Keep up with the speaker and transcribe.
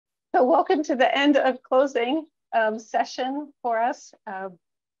So welcome to the end of closing session for us.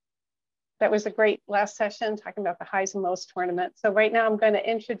 That was a great last session talking about the highs and lows tournament. So right now I'm going to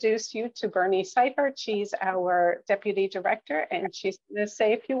introduce you to Bernie Seifert. She's our deputy director and she's going to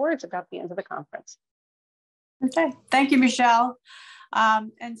say a few words about the end of the conference. Okay, thank you, Michelle.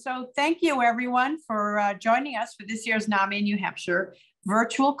 And so thank you everyone for joining us for this year's NAMI New Hampshire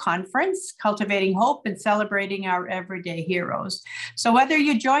virtual conference, Cultivating Hope and Celebrating Our Everyday Heroes. So whether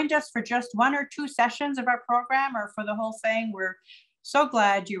you joined us for just one or two sessions of our program or for the whole thing, we're so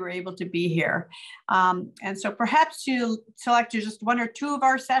glad you were able to be here. And so perhaps you selected just one or two of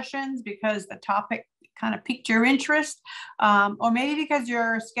our sessions because the topic kind of piqued your interest, or maybe because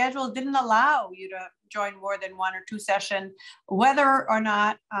your schedule didn't allow you to join more than one or two sessions, whether or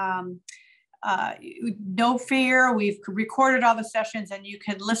not, no fear, we've recorded all the sessions and you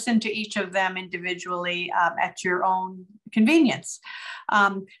can listen to each of them individually at your own convenience.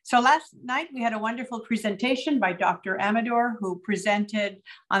 So last night we had a wonderful presentation by Dr. Amador, who presented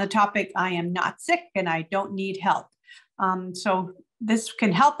on the topic, I am not sick and I don't need help. So this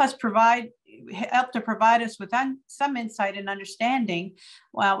can help to provide us with some insight and understanding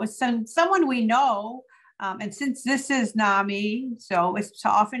with someone we know. And since this is NAMI, so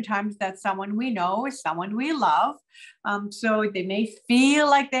oftentimes that someone we know is someone we love. So they may feel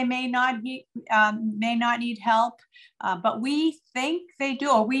like they may not need help, but we think they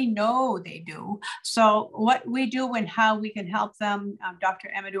do, or we know they do. So what we do and how we can help them, Dr.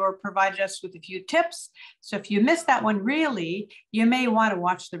 Amador provided us with a few tips. So if you missed that one, really, you may want to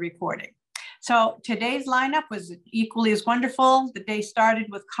watch the recording. So today's lineup was equally as wonderful. The day started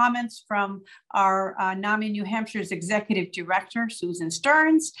with comments from our NAMI New Hampshire's Executive Director, Susan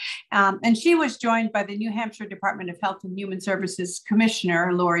Stearns, and she was joined by the New Hampshire Department of Health and Human Services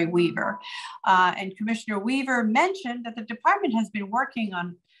Commissioner, Lori Weaver. And Commissioner Weaver mentioned that the department has been working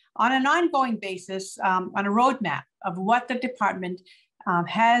on an ongoing basis on a roadmap of what the department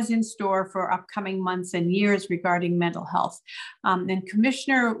has in store for upcoming months and years regarding mental health. And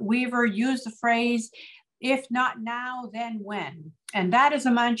Commissioner Weaver used the phrase, if not now, then when? And that is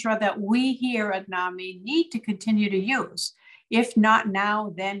a mantra that we here at NAMI need to continue to use. If not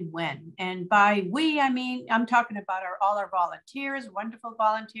now, then when? And by we, I mean, I'm talking about all our volunteers, wonderful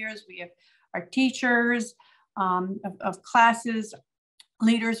volunteers. We have our teachers of classes,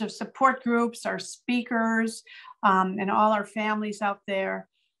 leaders of support groups, our speakers, and all our families out there,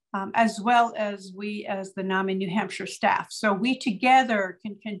 as well as we as the NAMI New Hampshire staff. So we together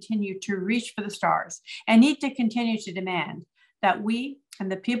can continue to reach for the stars and need to continue to demand that we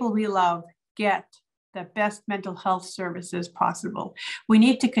and the people we love get the best mental health services possible. We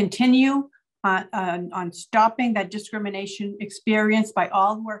need to continue on stopping that discrimination experienced by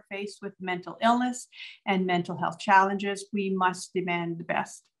all who are faced with mental illness and mental health challenges. We must demand the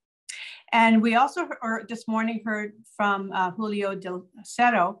best. And we also this morning heard from Julio Del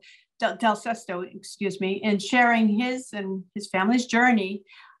Sesto, excuse me, in sharing his and his family's journey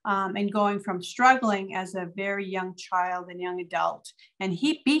and going from struggling as a very young child and young adult. And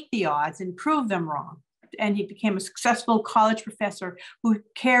he beat the odds and proved them wrong. And he became a successful college professor who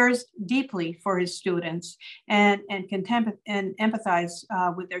cares deeply for his students and can empathize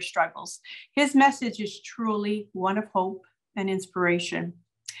with their struggles. His message is truly one of hope and inspiration.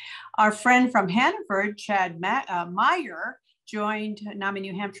 Our friend from Hannaford, Chad Meyer, joined NAMI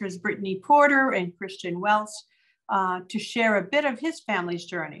New Hampshire's Brittany Porter and Christian Welch to share a bit of his family's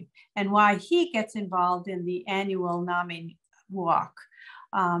journey and why he gets involved in the annual NAMI walk.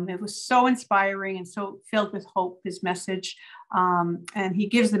 It was so inspiring and so filled with hope, his message. And he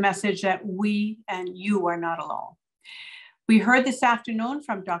gives the message that we and you are not alone. We heard this afternoon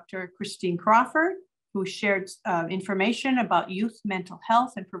from Dr. Christine Crawford, who shared information about youth mental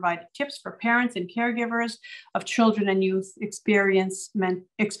health and provided tips for parents and caregivers of children and youth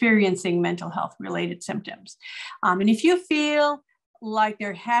experiencing mental health related symptoms. And if you feel like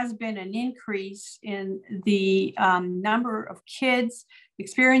there has been an increase in the number of kids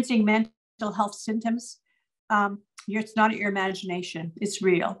experiencing mental health symptoms, it's not your imagination, it's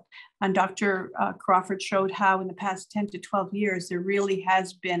real. And Dr. Crawford showed how in the past 10 to 12 years, there really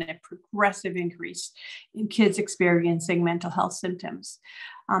has been a progressive increase in kids experiencing mental health symptoms.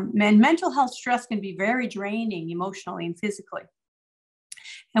 And mental health stress can be very draining emotionally and physically.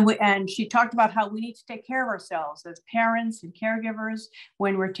 And she talked about how we need to take care of ourselves as parents and caregivers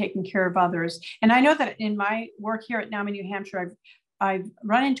when we're taking care of others. And I know that in my work here at NAMI New Hampshire, I've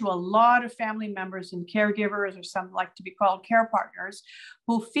run into a lot of family members and caregivers, or some like to be called care partners,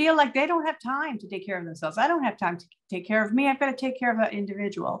 who feel like they don't have time to take care of themselves. I don't have time to take care of me. I've got to take care of that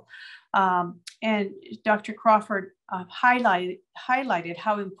individual. And Dr. Crawford highlighted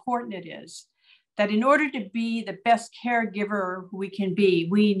how important it is that in order to be the best caregiver we can be,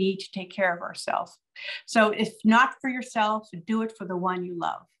 we need to take care of ourselves. So if not for yourself, do it for the one you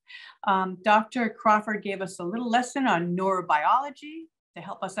love. Dr. Crawford gave us a little lesson on neurobiology to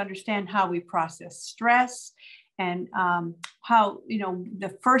help us understand how we process stress and how,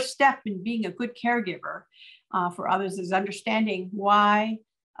 the first step in being a good caregiver for others is understanding why,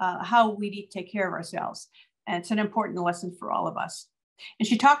 how we need to take care of ourselves. And it's an important lesson for all of us. And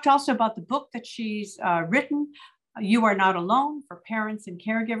she talked also about the book that she's written, You Are Not Alone, for parents and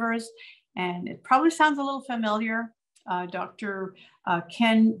caregivers. And it probably sounds a little familiar. Dr.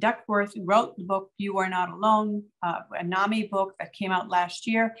 Ken Duckworth wrote the book, You Are Not Alone, a NAMI book that came out last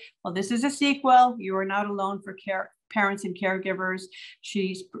year. Well, this is a sequel, You Are Not Alone, for parents and caregivers.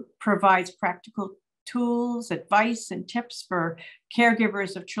 She provides practical tools, advice, and tips for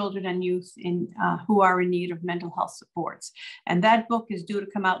caregivers of children and youth who are in need of mental health supports. And that book is due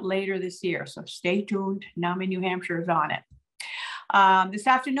to come out later this year. So stay tuned. NAMI New Hampshire is on it. This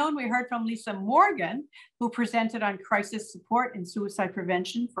afternoon, we heard from Lisa Morgan, who presented on crisis support and suicide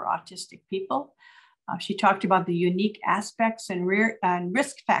prevention for autistic people. She talked about the unique aspects and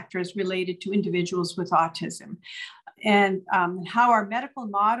risk factors related to individuals with autism, and how our medical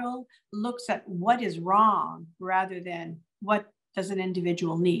model looks at what is wrong rather than what does an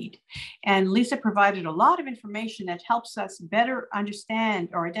individual need. And Lisa provided a lot of information that helps us better understand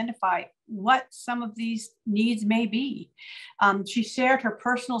or identify what some of these needs may be. She shared her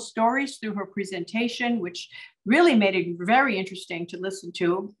personal stories through her presentation, which really made it very interesting to listen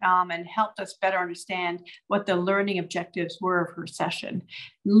to, and helped us better understand what the learning objectives were of her session.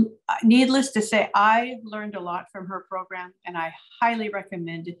 Needless to say, I learned a lot from her program, and I highly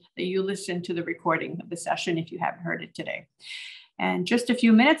recommend that you listen to the recording of the session if you haven't heard it today. And just a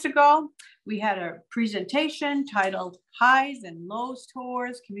few minutes ago, we had a presentation titled Highs and Lows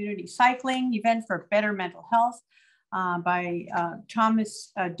Tours, Community Cycling Event for Better Mental Health by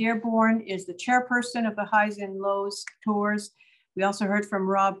Thomas Dearborn is the chairperson of the Highs and Lows Tours. We also heard from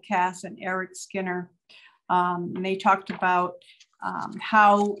Rob Cass and Eric Skinner. And they talked about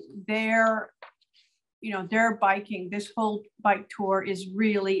how their biking, this whole bike tour is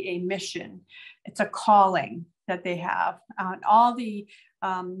really a mission. It's a calling that they have. All the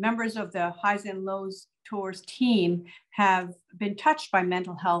members of the Highs and Lows Tours team have been touched by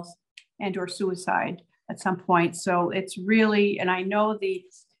mental health and or suicide at some point. So it's really, and I know the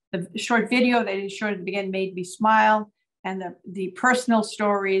short video that they showed at the beginning made me smile, and the personal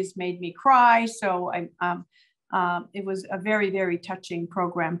stories made me cry. So it was a very, very touching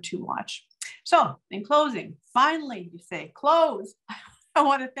program to watch. So in closing, finally, you say close. I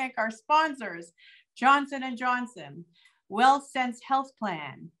want to thank our sponsors, Johnson & Johnson, WellSense Health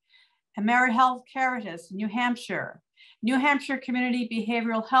Plan, AmeriHealth Caritas, New Hampshire Community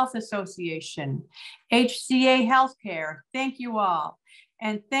Behavioral Health Association, HCA Healthcare. Thank you all.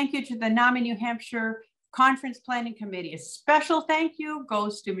 And thank you to the NAMI New Hampshire Conference Planning Committee. A special thank you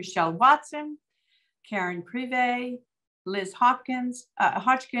goes to Michelle Watson, Karen Privé, Liz Hopkins,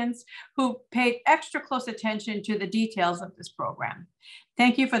 Hodgkins, who paid extra close attention to the details of this program.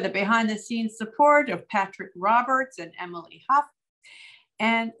 Thank you for the behind the scenes support of Patrick Roberts and Emily Huff.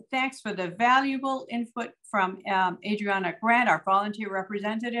 And thanks for the valuable input from Adriana Grant, our volunteer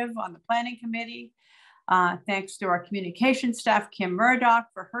representative on the planning committee. Thanks to our communication staff, Kim Murdoch,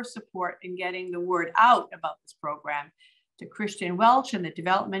 for her support in getting the word out about this program. To Christian Welch and the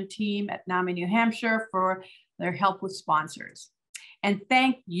development team at NAMI New Hampshire for their help with sponsors. And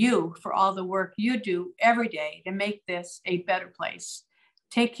thank you for all the work you do every day to make this a better place.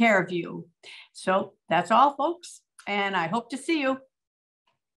 Take care of you. So that's all, folks. And I hope to see you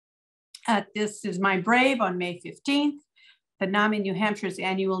at This Is My Brave on May 15th, the NAMI New Hampshire's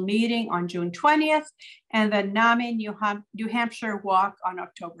annual meeting on June 20th, and the NAMI New Hampshire Walk on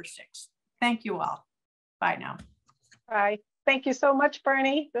October 6th. Thank you all. Bye now. Bye. Thank you so much,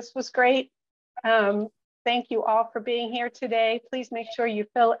 Bernie. This was great. Thank you all for being here today. Please make sure you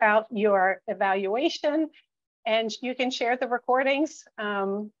fill out your evaluation, and you can share the recordings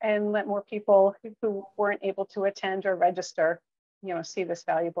and let more people who weren't able to attend or register, see this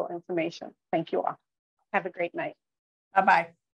valuable information. Thank you all. Have a great night. Bye-bye.